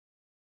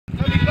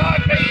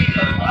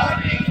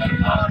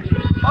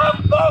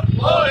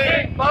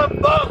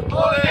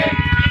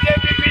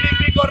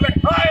BJP-PDP government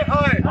हाय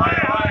हाय,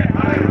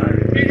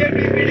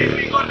 BJP-PDP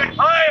government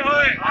हाय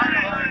हाय,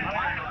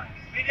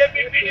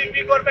 BJP-PDP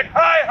government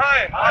हाय हाय,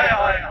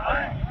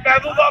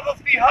 महबूबा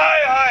मुफ्ती हाय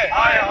हाय,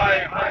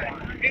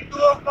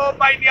 हिंदुओं को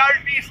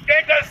minority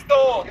status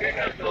दो,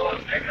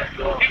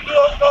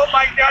 हिंदुओं को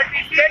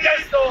माइनॉरिटी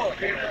स्टेटस दो,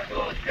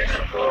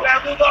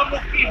 महबूबा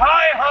मुफ्ती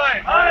हाय हाय,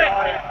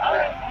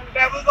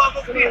 महबूबा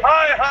मुफ्ती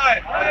हाय हाय,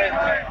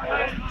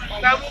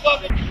 महबूबा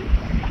मुफ्ती।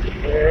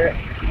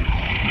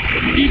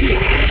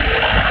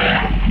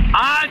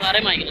 आज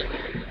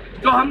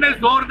जो हमने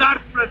जोरदार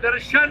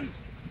प्रदर्शन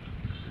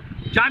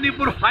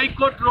जानीपुर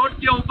हाईकोर्ट रोड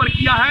के ऊपर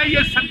किया है,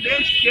 ये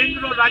संदेश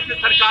केंद्र और राज्य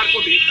सरकार को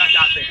भेजना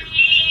चाहते हैं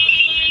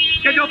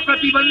कि जो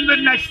प्रतिबंध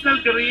नेशनल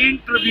ग्रीन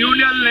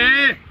ट्रिब्यूनल ने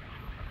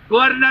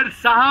गवर्नर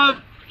साहब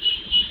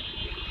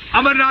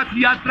अमरनाथ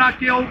यात्रा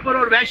के ऊपर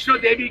और वैष्णो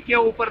देवी के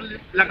ऊपर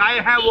लगाए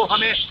हैं, वो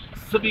हमें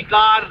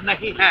स्वीकार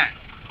नहीं है।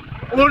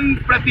 उन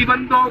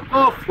प्रतिबंधों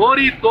को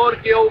फौरी तौर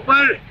के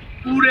ऊपर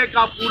पूरे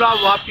का पूरा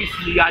वापस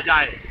लिया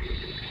जाए।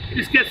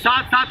 इसके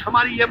साथ साथ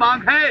हमारी ये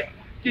मांग है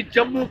कि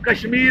जम्मू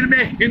कश्मीर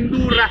में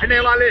हिंदू रहने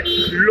वाले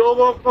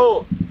लोगों को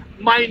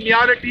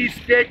माइनॉरिटी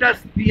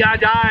स्टेटस दिया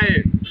जाए।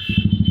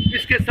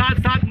 इसके साथ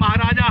साथ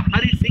महाराजा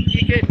हरि सिंह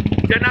जी के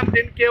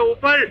जन्मदिन के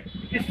ऊपर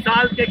इस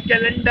साल के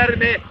कैलेंडर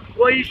में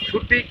कोई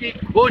छुट्टी की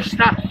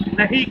घोषणा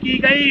नहीं की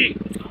गई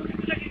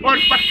और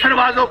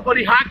पत्थरबाजों को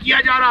रिहा किया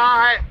जा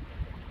रहा है,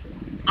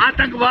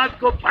 आतंकवाद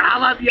को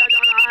बढ़ावा दिया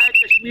जा रहा है।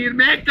 कश्मीर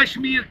में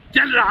कश्मीर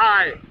जल रहा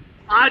है,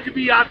 आज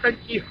भी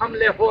आतंकी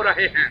हमले हो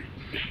रहे हैं।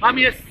 हम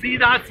ये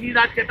सीधा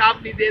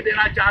चेतावनी दे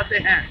देना चाहते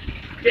हैं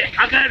कि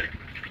अगर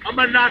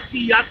अमरनाथ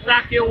की यात्रा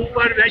के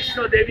ऊपर,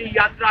 वैष्णो देवी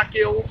यात्रा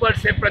के ऊपर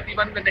से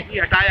प्रतिबंध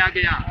नहीं हटाया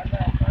गया,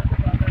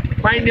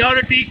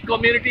 माइनॉरिटी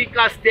कम्युनिटी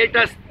का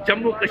स्टेटस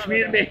जम्मू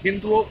कश्मीर में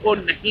हिंदुओं को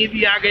नहीं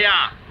दिया गया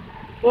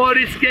और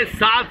इसके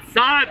साथ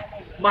साथ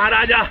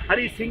महाराजा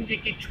हरि सिंह जी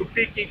की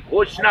छुट्टी की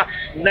घोषणा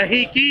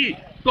नहीं की,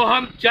 तो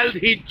हम जल्द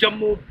ही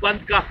जम्मू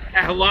बंद का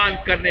आह्वान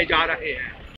करने जा रहे हैं।